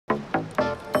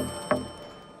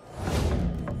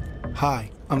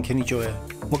Hi, I'm Kenny Joya.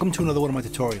 Welcome to another one of my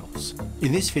tutorials.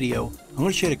 In this video, I'm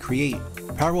going to show you how to create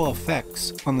parallel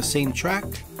effects on the same track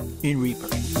in Reaper.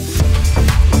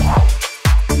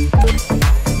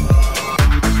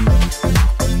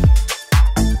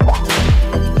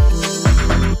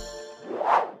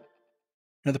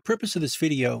 Now the purpose of this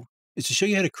video is to show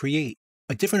you how to create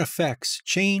a different effects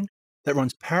chain that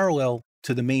runs parallel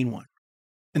to the main one.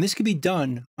 And this can be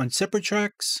done on separate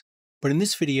tracks, but in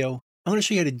this video, I'm going to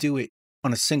show you how to do it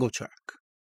on a single track.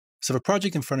 So I have a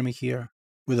project in front of me here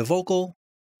with a vocal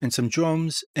and some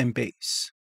drums and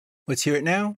bass. Let's hear it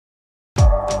now.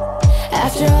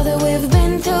 After all that we've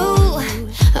been through,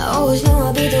 I always knew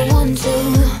I'd be the one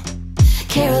to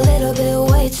care a little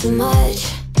bit way too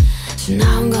much. So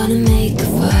now I'm gonna make a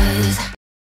fuss.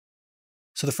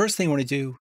 So the first thing I want to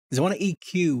do is I want to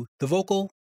EQ the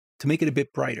vocal to make it a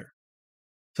bit brighter.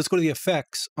 So let's go to the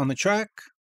effects on the track,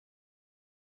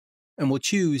 and we'll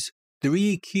choose the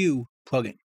REAPER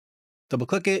plugin. Double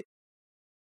click it,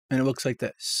 and it looks like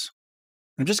this.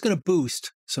 I'm just going to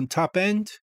boost some top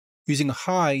end using a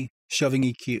high shoving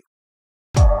EQ.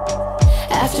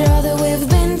 After all that we've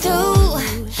been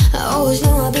through, I always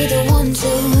knew I'd be the one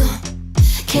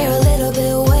to care a little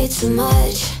bit way too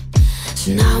much.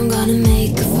 So now I'm gonna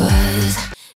make a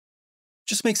fuss.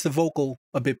 Just makes the vocal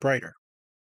a bit brighter.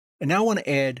 And now I want to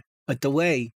add a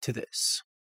delay to this.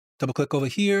 Double click over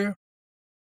here,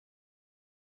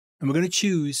 and we're going to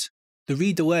choose the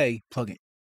ReDelay plugin.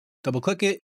 Double click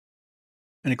it,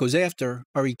 and it goes after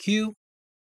our EQ.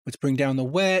 Let's bring down the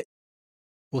wet.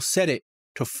 We'll set it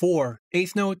to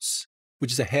 4/8 notes,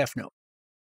 which is a half note.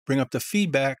 Bring up the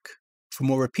feedback for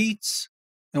more repeats,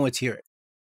 and let's hear it.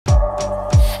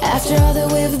 After all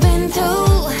that we've been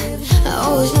through, I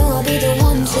always knew I'd be the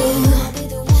one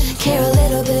to care a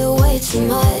little bit way too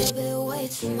much.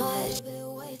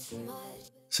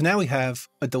 So now we have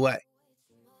a delay.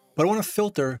 But I want to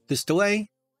filter this delay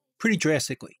pretty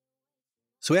drastically.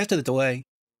 So after the delay,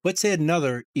 let's add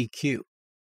another EQ.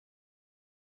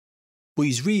 We'll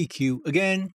use ReEQ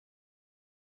again.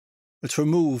 Let's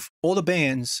remove all the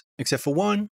bands except for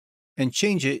one and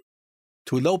change it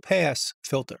to a low pass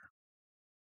filter.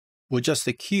 We'll adjust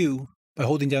the Q by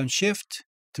holding down Shift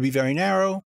to be very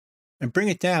narrow and bring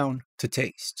it down to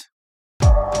taste.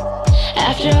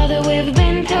 After all that we've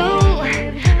been through,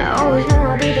 I always knew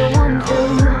I'd be the one to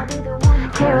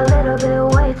care a little bit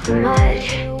way too much.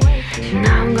 So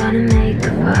now I'm gonna make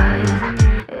a fuss.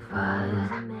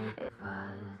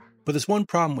 But there's one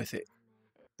problem with it.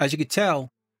 As you can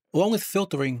tell, along with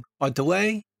filtering our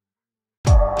delay,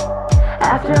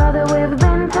 after all that we've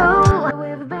been through,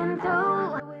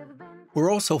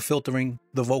 we're also filtering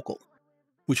the vocal,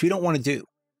 which we don't want to do.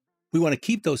 We want to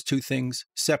keep those two things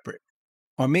separate,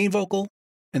 our main vocal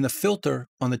and the filter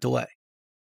on the delay.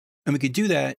 And we could do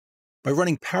that by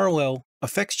running parallel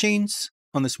effects chains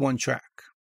on this one track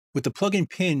with the plug-in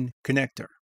pin connector.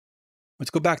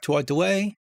 Let's go back to our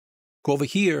delay, go over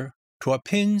here to our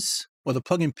pins or the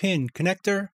plug-in pin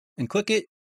connector and click it,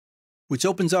 which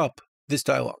opens up this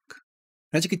dialog.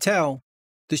 As you can tell,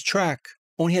 this track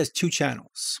only has 2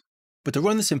 channels, but to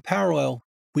run this in parallel,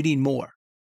 we need more.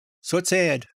 So let's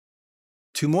add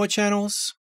 2 more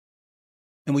channels,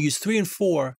 and we'll use 3 and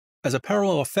 4 as a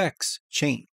parallel effects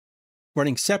chain,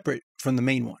 running separate from the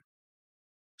main one.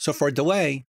 So for our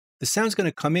delay, the sound's going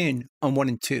to come in on 1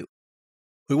 and 2.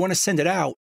 We want to send it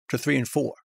out to 3 and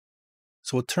 4.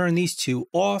 So we'll turn these 2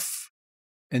 off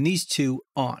and these 2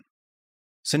 on.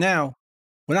 So now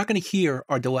we're not going to hear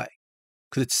our delay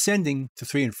because it's sending to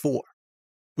 3 and 4,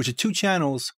 which are 2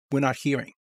 channels we're not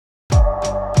hearing.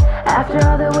 After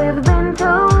all that we've been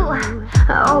through,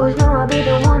 I always knew I'd be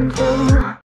the one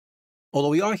to. Although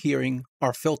we are hearing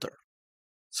our filter.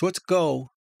 So let's go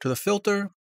to the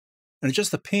filter and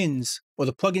adjust the pins or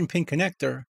the plug-in pin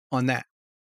connector on that.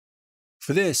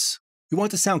 For this, we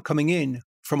want the sound coming in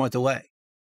from our delay.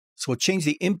 So we'll change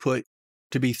the input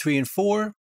to be 3 and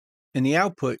 4 and the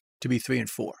output to be 3 and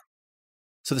 4.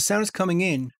 So the sound is coming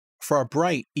in for our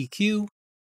bright EQ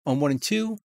on 1 and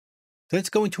 2. Then it's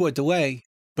going to our delay,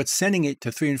 but sending it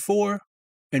to 3 and 4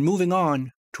 and moving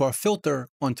on to our filter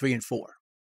on 3 and 4.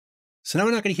 So now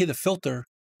we're not going to hear the filter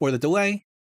or the delay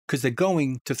because they're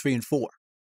going to 3 and 4.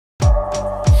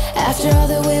 After all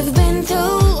that we've been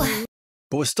through,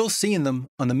 But we're still seeing them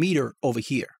on the meter over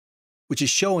here, which is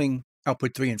showing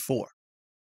output 3 and 4.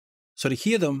 So to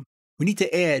hear them, we need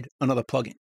to add another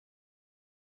plugin.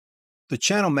 The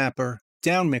channel mapper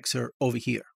down mixer over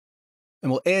here. And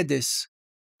we'll add this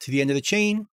to the end of the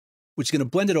chain, which is going to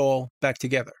blend it all back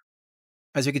together.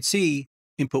 As you can see,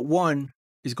 input 1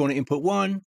 is going to input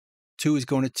 1, 2 is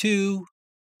going to 2,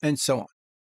 and so on.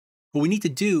 What we need to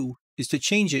do is to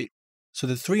change it so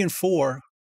the 3 and 4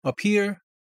 up here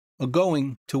are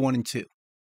going to 1 and 2.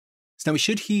 So now we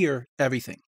should hear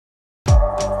everything.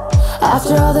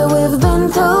 After all that we've been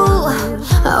through,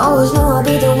 I always knew I'd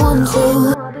be the one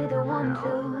to.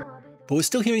 But we're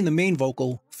still hearing the main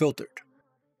vocal filtered.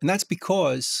 And that's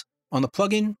because on the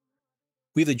plugin,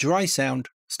 we have the dry sound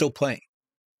still playing.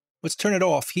 Let's turn it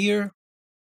off here,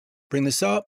 bring this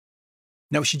up.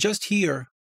 Now we should just hear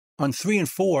on 3 and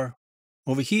 4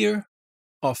 over here,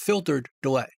 our filtered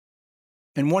delay.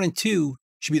 And 1 and 2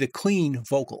 should be the clean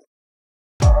vocal.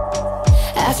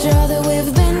 After all that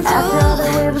we've been through,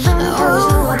 I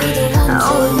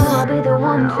always knew I'd be the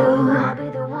one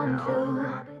to.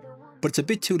 But it's a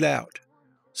bit too loud.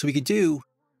 So what we could do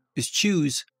is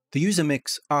choose the user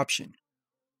mix option,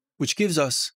 which gives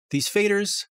us these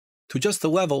faders to adjust the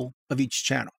level of each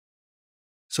channel.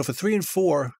 So for 3 and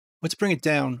 4, let's bring it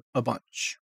down a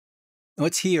bunch. And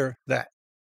let's hear that.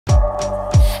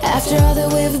 After all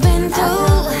that we've been through,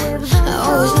 I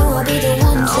always knew I'd be the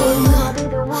one to.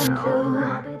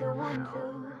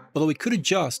 Although we could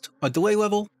adjust our delay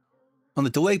level on the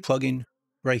delay plugin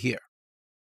right here.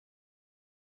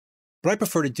 But I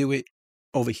prefer to do it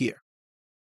over here.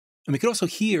 And we could also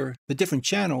hear the different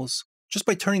channels just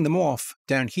by turning them off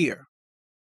down here.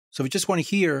 So if we just want to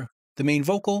hear the main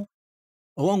vocal,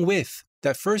 along with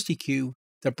that first EQ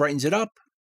that brightens it up,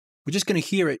 we're just going to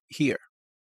hear it here.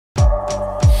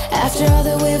 After all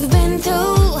that we've been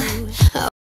through.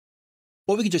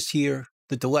 Or we could just hear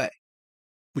the delay,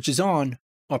 which is on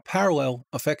our parallel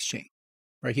effects chain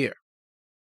right here.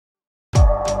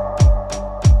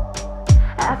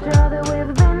 After all that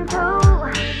we've been through,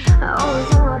 I always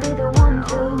knew I'd be the one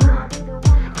to.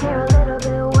 Care a little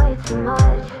bit way too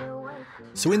much.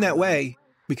 So in that way,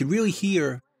 we could really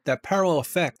hear that parallel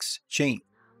effects chain.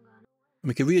 And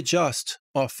we could readjust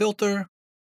our filter.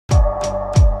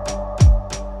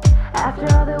 After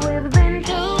all that we've been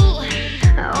through,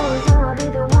 I always knew I'd be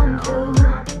the one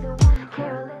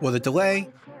to. Or the delay.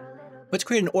 Let's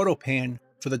create an auto pan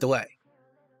for the delay.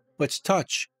 Let's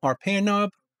touch our pan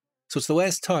knob so it's the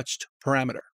last touched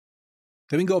parameter.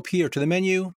 Then we can go up here to the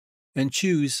menu and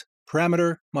choose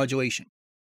parameter modulation.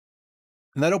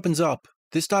 And that opens up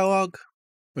this dialog.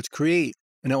 Let's create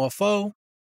an LFO.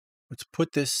 Let's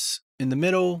put this in the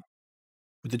middle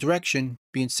with the direction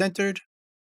being centered.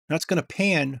 Now it's going to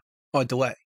pan our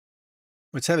delay.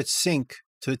 Let's have it sync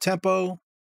to the tempo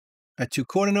at 2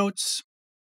 quarter notes.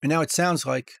 And now it sounds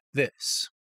like this.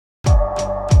 After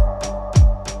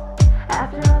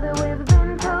all that we've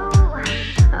been through,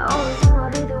 I always knew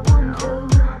I'd be the one to.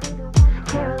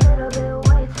 Care a little bit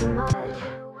way too much.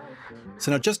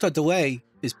 So now just our delay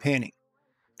is panning.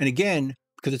 And again,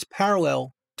 because it's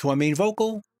parallel to our main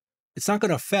vocal, it's not going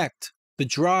to affect the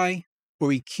dry or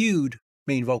EQ'd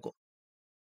main vocal.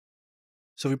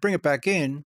 So if we bring it back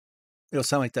in, it'll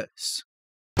sound like this.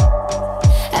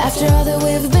 After all that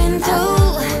we've been through,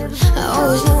 I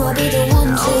always knew I'd be the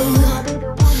one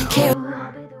to. Care.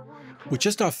 With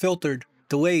just our filtered,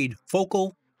 delayed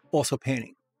vocal also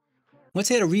panning.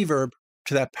 Let's add a reverb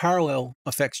to that parallel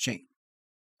effects chain.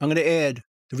 I'm going to add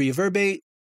the reverbate.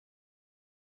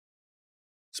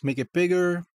 Let's make it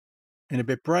bigger and a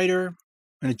bit brighter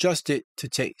and adjust it to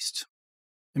taste.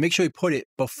 And make sure you put it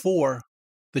before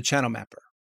the channel mapper.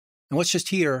 And let's just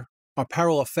hear our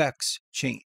parallel effects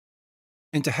chain.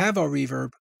 And to have our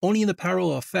reverb only in the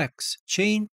parallel effects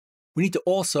chain, we need to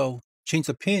also change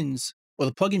the pins or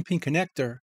the plug-in pin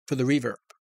connector for the reverb.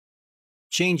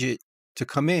 Change it to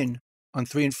come in on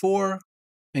 3 and 4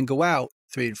 and go out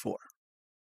 3 and 4.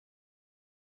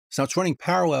 So now it's running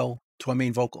parallel to our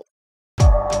main vocal.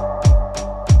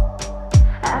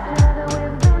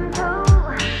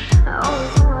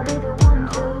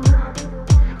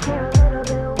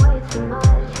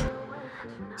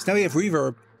 So now we have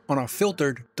reverb on our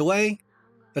filtered delay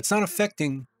that's not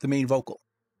affecting the main vocal,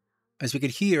 as we could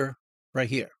hear right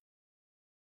here.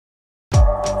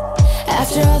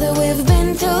 After all that we've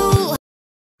been through,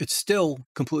 It's still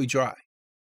completely dry.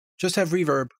 Just have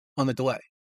reverb on the delay.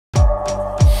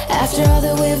 after all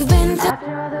that we've been through.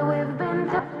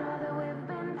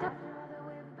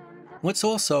 Let's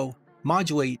also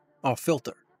modulate our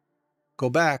filter. Go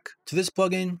back to this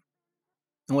plugin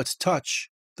and let's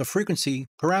touch the frequency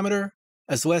parameter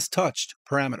as the last touched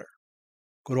parameter.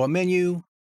 Go to our menu,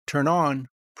 turn on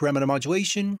parameter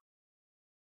modulation,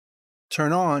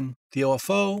 turn on the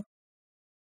LFO,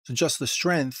 adjust the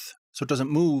strength so it doesn't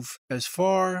move as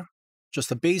far, just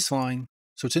the baseline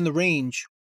so it's in the range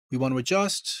we want to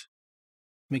adjust,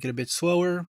 make it a bit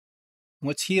slower.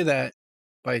 Let's hear that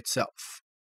by itself.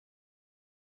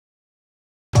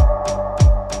 After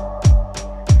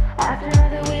all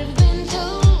that we've been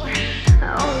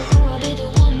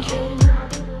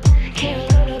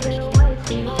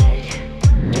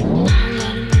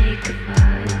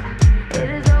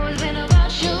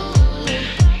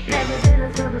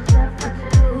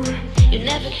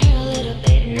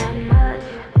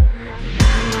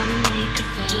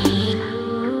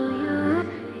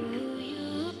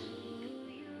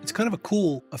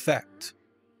cool effect,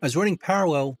 as running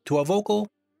parallel to our vocal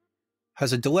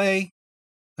has a delay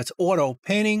that's auto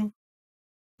panning,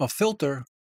 a filter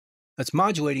that's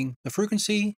modulating the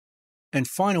frequency, and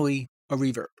finally a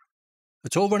reverb.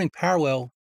 It's all running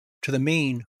parallel to the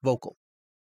main vocal.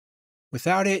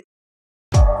 Without it,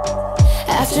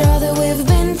 after all that we've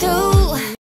been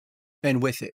through, and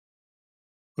with it.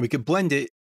 We could blend it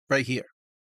right here.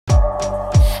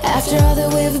 after all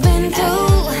that we've been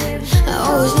through, I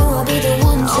always knew I'd be the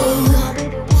one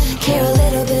to care a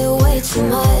little bit way too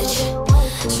much.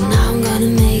 So now I'm gonna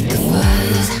make a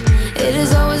fuss. It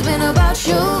has always been about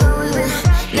you,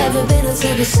 never been a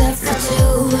tip except for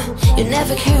two. You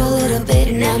never care a little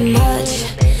bit, not much.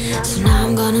 So now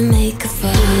I'm gonna make a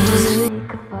fuss.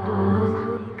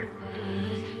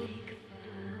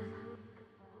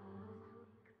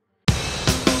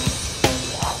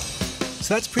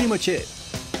 So that's pretty much it.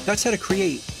 That's how to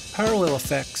create parallel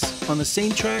effects on the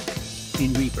same track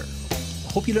in Reaper.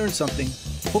 Hope you learned something,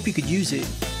 hope you could use it,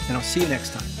 and I'll see you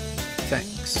next time.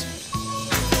 Thanks.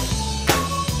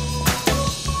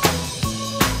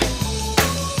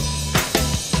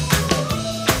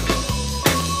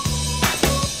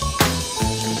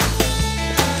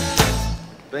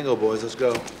 Bingo, boys, let's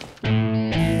go.